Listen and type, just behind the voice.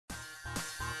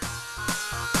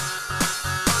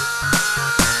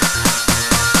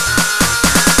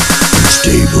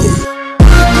stable.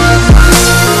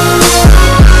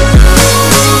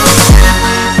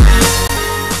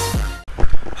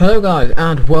 Hello guys,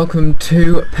 and welcome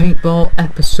to Paintball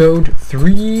episode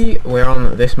 3. We're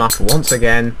on this map once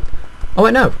again. Oh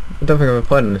wait, no, I don't think I've ever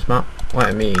played on this map.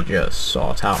 Let me just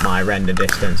sort out my render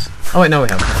distance. Oh wait, no we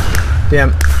haven't.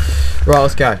 DM. Right,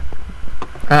 let's go.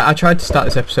 I tried to start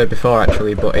this episode before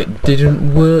actually, but it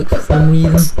didn't work for some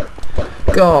reason.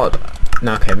 God.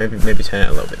 No, okay, maybe turn it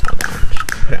a little bit more down. Just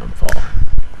put it on 4.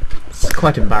 It's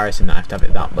quite embarrassing that I have to have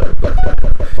it that low.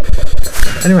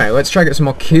 But anyway, let's try to get some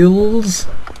more kills.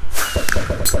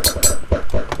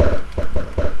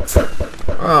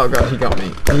 Oh god, he got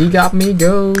me. He got me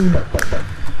good.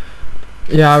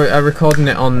 Yeah, I'm recording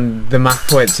it on the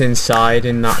map where it's inside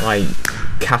in that like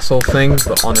castle thing,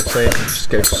 but honestly it just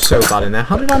goes so bad in there.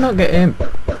 How did I not get in?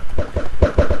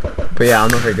 But yeah, I'm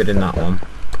not very good in that one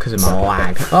because of my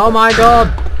lag. Oh my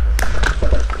god!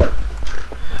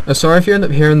 Sorry if you end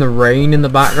up hearing the rain in the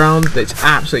background. It's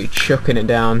absolutely chucking it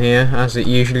down here, as it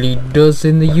usually does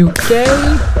in the UK.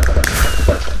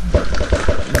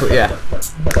 But yeah.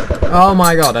 Oh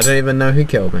my god, I don't even know who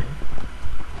killed me.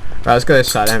 Right, let's go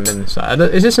this side. I haven't been this side.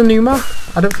 Is this a new map?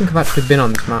 I don't think I've actually been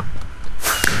on this map.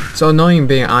 It's so annoying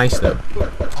being ice though.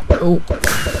 Oh.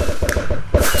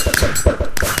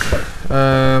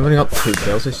 I've only got 2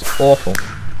 kills. This is awful.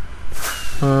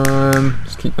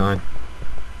 Let's keep going.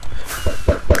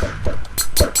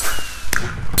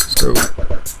 Let's go.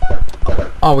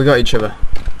 Oh, we got each other.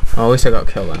 Oh, at least I got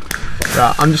a kill then.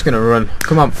 Right, I'm just gonna run.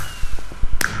 Come on.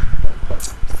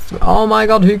 Oh my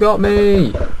god, who got me?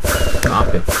 I'm not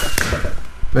happy.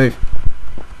 Move.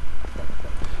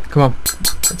 Come on.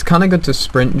 It's kind of good to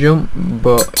sprint jump,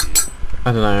 but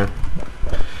I don't know.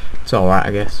 It's alright,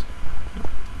 I guess.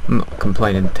 I'm not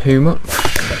complaining too much.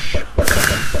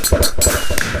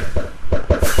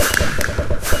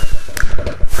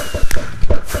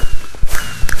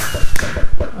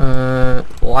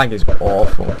 Lag is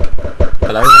awful.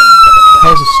 Hello?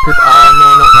 How's the script? Oh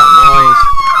no, not that noise.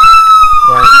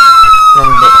 Right.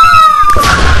 Wrong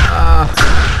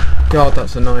button. God,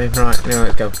 that's annoying. Right, anyway,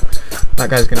 let's go. That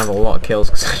guy's gonna have a lot of kills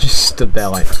because I just stood there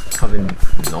like having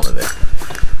none of it.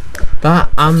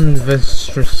 That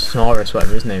Anvisaurus,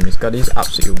 whatever his name is, God, he's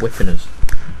absolutely whipping us.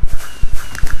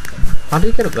 How did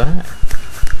he get up there?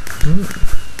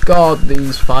 God,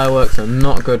 these fireworks are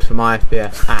not good for my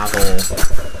FPS at all.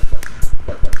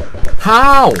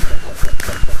 How?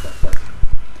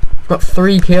 I've got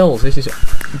 3 kills. This is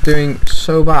doing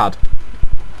so bad.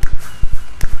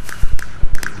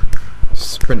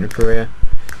 Sprinting through here.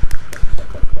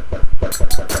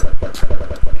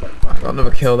 I got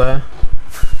another kill there.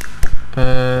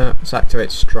 Let's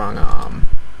activate strong arm.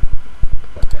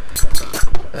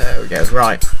 There we go.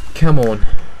 Right, come on.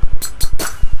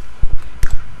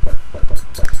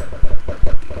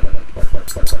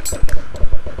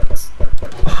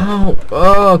 How?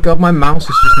 Oh god, my mouse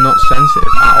is just not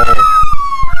sensitive at all.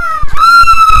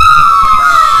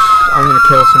 I'm gonna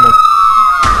kill someone.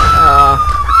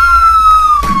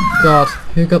 God,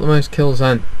 who got the most kills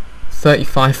then?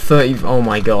 35, 30. Oh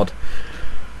my god.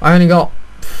 I only got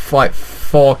like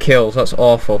 4 kills. That's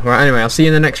awful. Right, anyway, I'll see you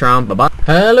in the next round. Bye bye.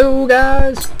 Hello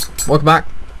guys. Welcome back.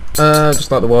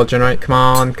 Just let the world generate. Come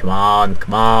on, come on,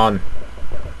 come on.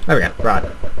 There we go. Right.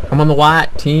 I'm on the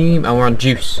white team and we're on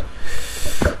juice.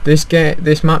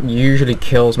 This map usually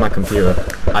kills my computer.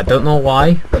 I don't know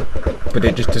why, but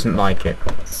it just doesn't like it.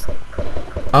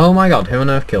 Oh my god, who on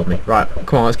earth killed me? Right,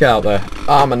 come on, let's get out there.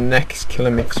 Ah, my neck is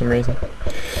killing me for some reason.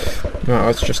 Right,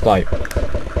 let's just like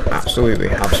absolutely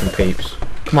have some peeps.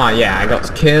 Come on, yeah, I got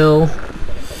to kill.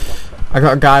 I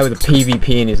got a guy with a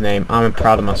PvP in his name. I'm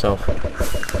proud of myself.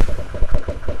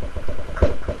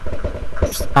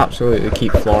 Just absolutely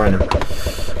keep flooring him.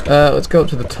 Let's go up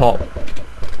to the top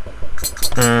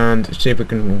and see if we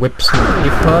can whip some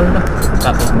people.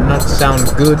 That does not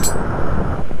sound good.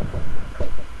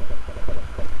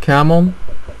 Come on.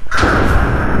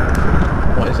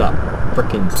 What is that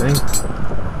frickin' thing?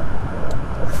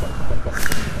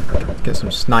 Get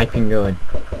some sniping going.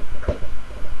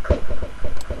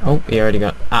 Oh, he already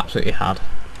got absolutely had.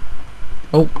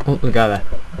 Oh, the guy there.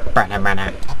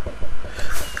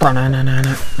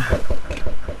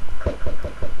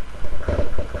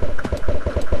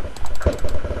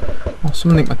 Oh,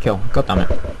 someone nicked my kill. God damn it.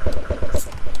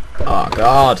 Oh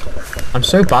god. I'm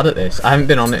so bad at this. I haven't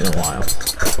been on it in a while.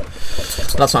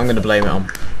 That's what I'm going to blame it on.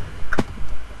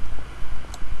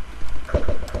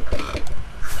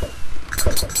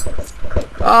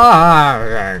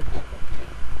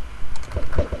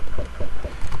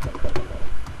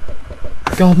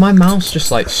 God, my mouse just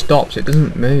like stops. It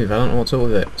doesn't move. I don't know what's up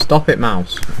with it. Stop it,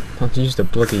 mouse. I've used a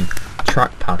bloody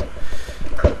trackpad.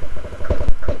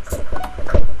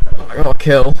 I got a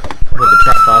kill with the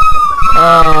trackpad.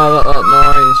 Oh, that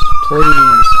noise,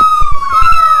 please.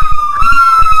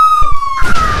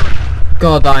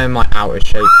 God, I am like out of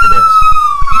shape for this.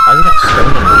 Why did that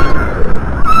stone on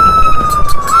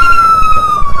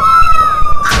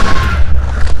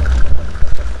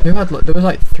me? Who had like, there was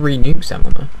like 3 nukes down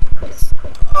on there.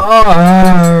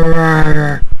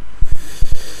 Oh,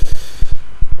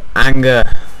 anger.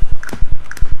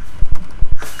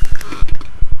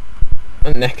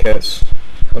 My neck hurts.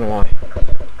 Don't know why.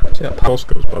 See that power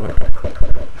skills, by the way.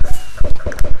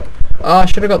 Oh, I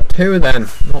should have got 2 then,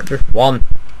 not just 1.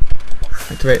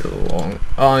 Activate long.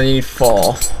 Oh, I need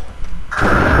 4.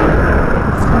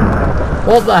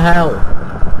 What the hell?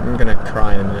 I'm gonna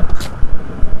cry in a minute.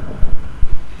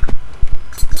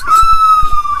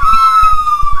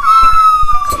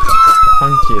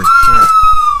 Thank you. Yeah.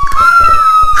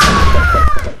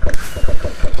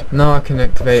 Now I can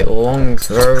activate long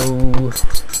throw.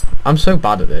 I'm so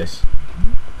bad at this.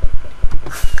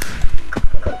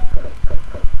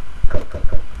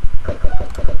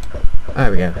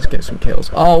 There we go, let's get some kills.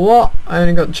 Oh, what? I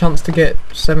only got the chance to get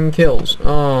 7 kills.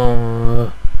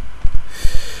 Oh.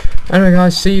 Anyway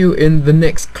guys, see you in the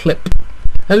next clip.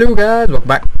 Hello guys, welcome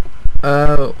back.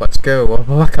 Let's go. We're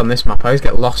back on this map. I always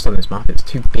get lost on this map, it's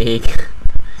too big.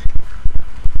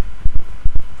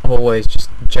 I always just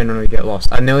generally get lost.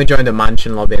 I nearly joined a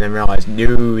mansion lobby and then realised,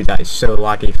 no, that is so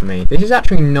laggy for me. This is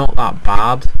actually not that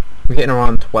bad. We're getting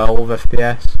around 12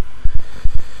 FPS.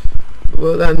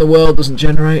 Well, then the world doesn't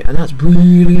generate, and that's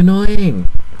really annoying.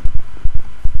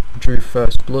 Drew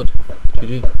first blood.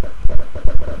 GG.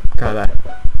 Guy there.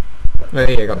 Oh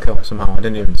yeah, got killed somehow. I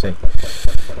didn't even see.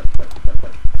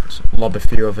 Let's lob a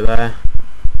few over there.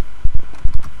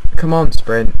 Come on,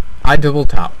 sprint. I double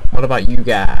tap. What about you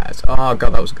guys? Oh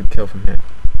god, that was a good kill from here.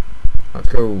 Let's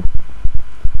go.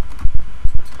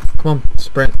 Come on,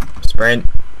 sprint. Sprint.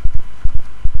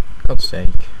 God's sake.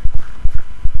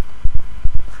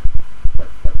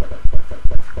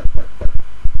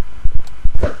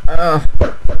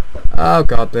 Oh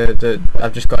god,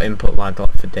 I've just got input lag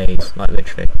off for days, like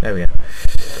literally. There we go.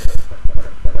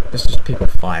 This is people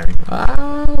firing.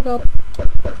 Oh god.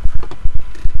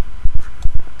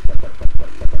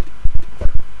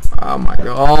 Oh my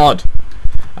god.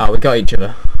 Oh, we got each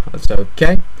other. That's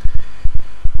okay.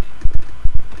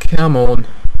 Come on.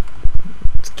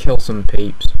 Let's kill some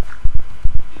peeps.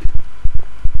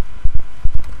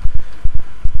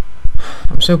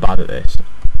 I'm so bad at this.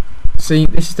 See,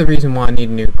 this is the reason why I need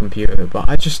a new computer, but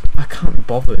I can't be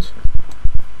bothered.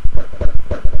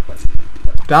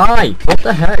 Die! What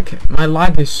the heck? My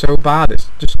lag is so bad, it's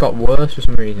just got worse for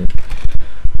some reason.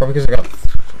 Probably because I got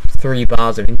 3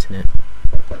 bars of internet.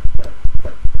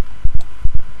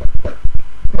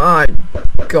 My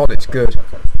god, it's good.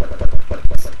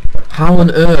 How on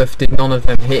earth did none of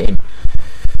them hit him?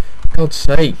 God's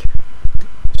sake.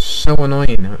 So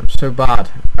annoying. I'm so bad.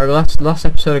 Last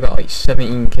episode I got like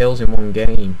 17 kills in one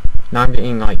game. Now I'm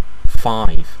getting like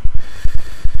 5.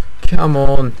 Come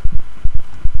on.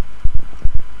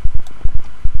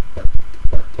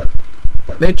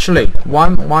 Literally,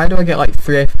 why do I get like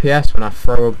 3 FPS when I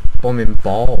throw a bumming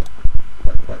ball?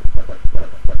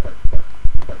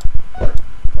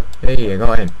 Hey, I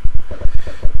got him.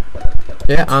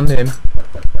 Yeah, and him.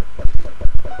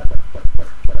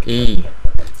 E.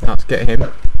 Let's get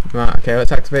him. Right, okay,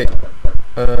 let's activate,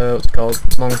 what's it called?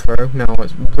 Long throw. Now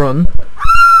let's run.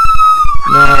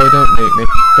 No, don't nuke me.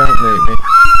 Don't nuke me.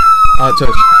 Oh, it's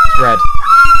us. It's red.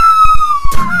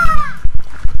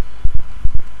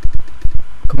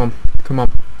 Come on, come on.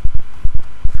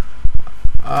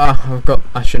 Ah,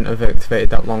 I shouldn't have activated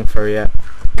that long throw yet.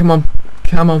 Come on,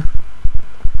 come on.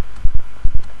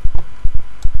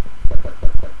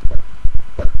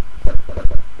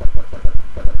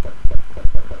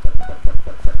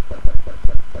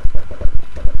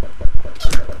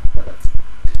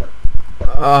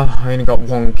 Oh, I only got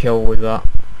 1 kill with that.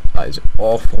 That is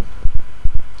awful.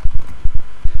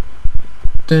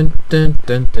 Dun dun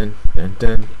dun dun dun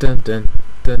dun dun dun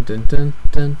dun dun dun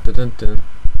dun dun dun.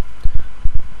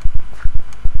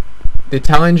 The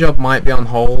Italian job might be on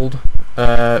hold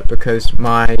because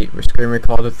my screen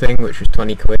recorder thing, which was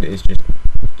 20 quid, is just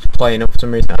playing up for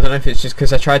some reason. I don't know if it's just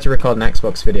because I tried to record an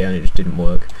Xbox video and it just didn't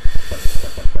work.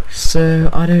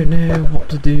 So I don't know what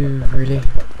to do really.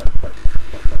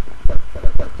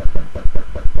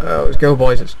 Oh, let's go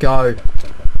boys, let's go. Is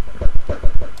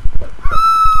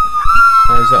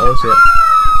that us yet?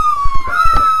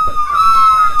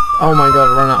 Oh my god,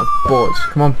 I ran out of bullets.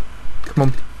 Come on. Come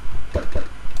on.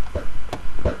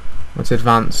 Let's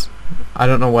advance. I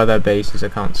don't know where their base is, I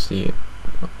can't see it.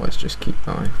 But let's just keep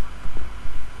going.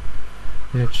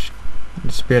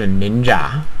 Just be a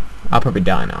ninja. I'll probably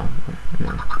die now.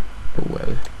 Yeah. But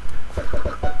well.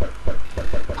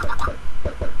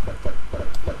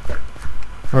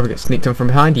 Where we get sneaked on from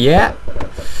behind? Yeah!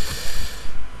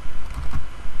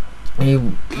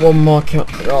 Need one more kill.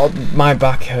 God, my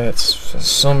back hurts for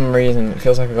some reason. It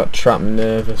feels like I got trapped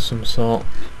nerve of some sort.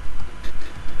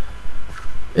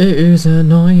 It is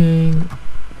annoying.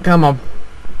 Come on.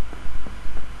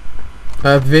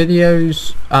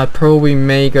 Videos, I probably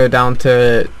may go down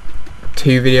to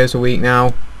 2 videos a week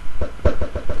now,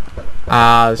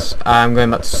 as I'm going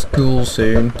back to school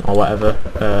soon, or whatever,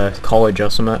 college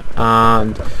or something,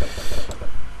 and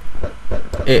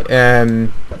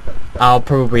I'll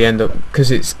probably end up,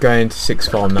 because it's going to 6th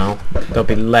form now, there'll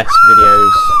be less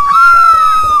videos,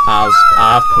 as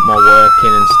I've put more work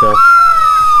in and stuff.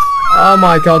 Oh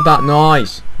my god, that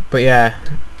noise! But yeah,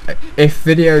 if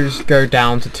videos go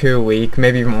down to 2 a week,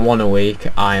 maybe even 1 a week,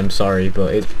 I am sorry,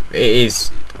 but it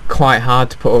is quite hard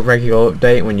to put a regular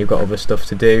update when you've got other stuff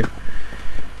to do.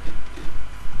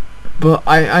 But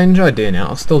I enjoy doing it.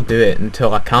 I'll still do it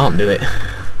until I can't do it.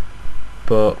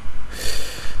 But,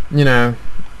 you know,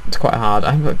 it's quite hard.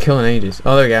 I haven't got a kill in ages.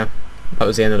 Oh, there we go. That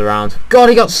was the end of the round. God,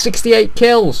 he got 68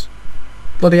 kills!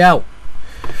 Bloody hell.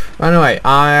 Anyway,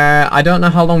 I don't know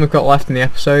how long we've got left in the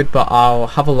episode, but I'll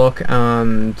have a look,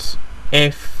 and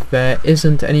if there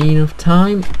isn't any enough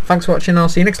time, thanks for watching, I'll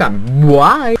see you next time.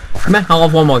 Bye! I'll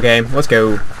have one more game. Let's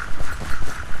go.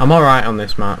 I'm alright on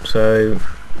this map, so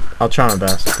I'll try my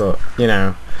best, but, you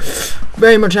know,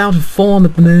 very much out of form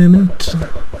at the moment.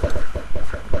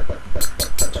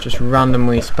 Let's just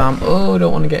randomly spam. Oh,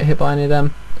 don't want to get hit by any of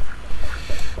them.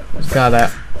 There's a guy there.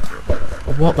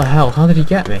 What the hell? How did he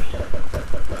get me?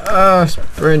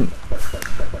 Sprint.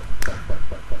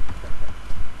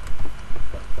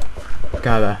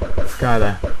 Guy there. Guy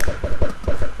there.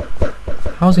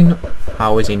 How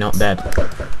is he not dead?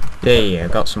 Yeah,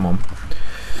 got someone.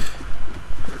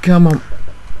 Come on.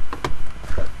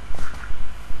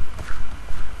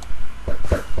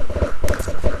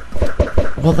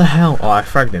 What the hell? Oh, I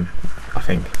fragged him, I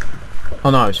think. Oh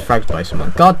no, I was fragged by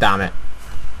someone. God damn it.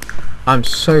 I'm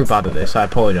so bad at this, I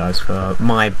apologise for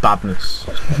my badness.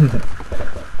 And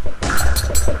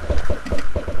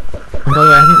by the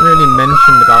way, I haven't really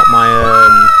mentioned about my,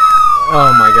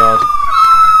 oh my god.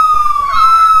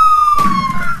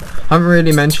 I haven't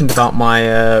really mentioned about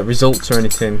my results or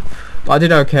anything, but I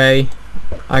did okay.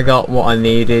 I got what I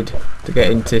needed to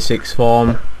get into 6th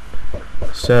form.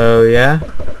 So yeah,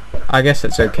 I guess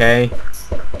that's okay.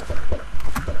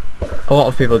 A lot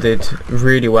of people did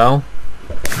really well,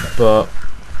 but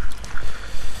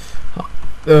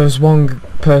there was one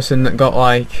person that got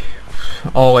like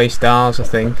all A stars, I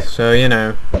think, so you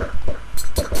know,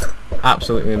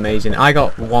 absolutely amazing. I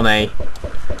got 1A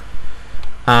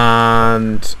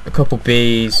and a couple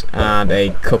B's and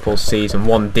a couple C's and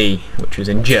 1D, which was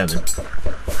in German.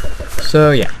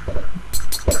 So yeah,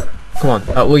 come on,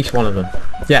 at least one of them.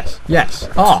 Yes, yes.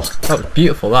 Oh, that was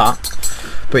beautiful, that.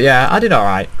 But yeah, I did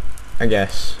alright, I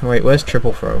guess. Wait, where's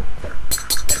triple throw?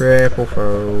 Triple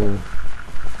throw.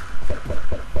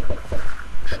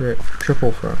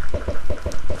 Triple throw.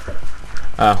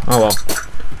 Oh well.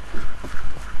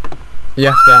 You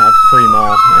have to have 3 more.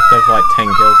 You have to have like 10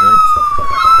 kills, I think.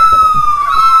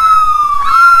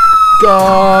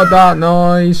 God, that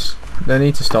noise! They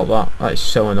need to stop that. That is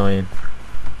so annoying.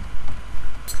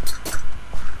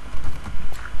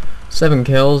 7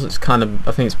 kills. It's kind of,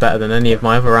 I think it's better than any of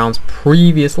my other rounds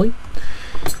previously.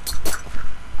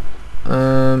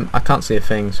 I can't see a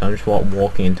thing, so I'm just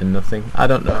walking into nothing. I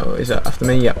don't know. Is that after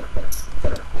me? Yep.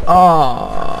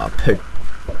 Ah, poo.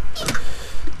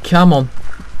 Come on.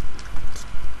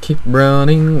 Keep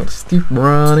running. Let's keep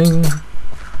running.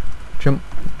 Jump,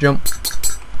 jump.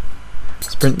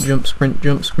 Sprint, jump, sprint,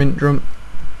 jump, sprint, jump.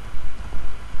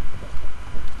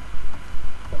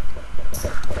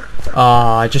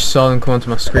 Ah, I just saw them come onto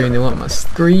my screen. They want my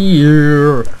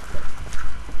screen.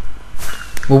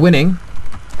 We're winning,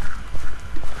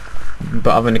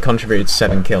 but I've only contributed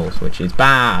 7 kills, which is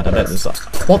bad. I bet there's like,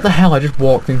 what the hell? I just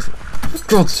walked into. For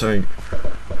God's sake!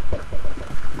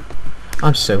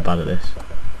 I'm so bad at this.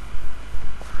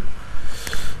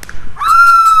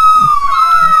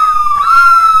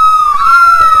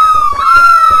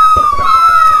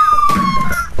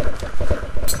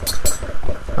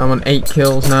 I'm on 8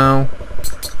 kills now.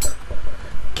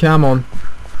 Come on.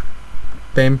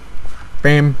 Bam,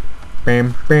 bam,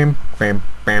 bam, bam, bam,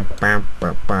 bam,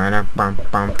 bam, bam, bam,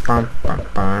 bam, bam, bam,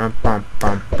 bam, bam,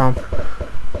 bam, bam.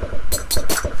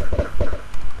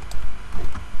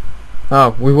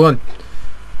 Oh, we won.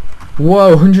 Whoa,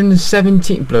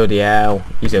 117. Bloody hell.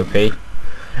 He's OP.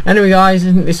 Anyway guys,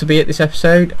 I think this will be it this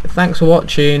episode. Thanks for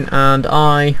watching, and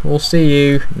I will see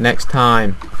you next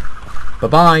time. Bye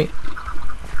bye.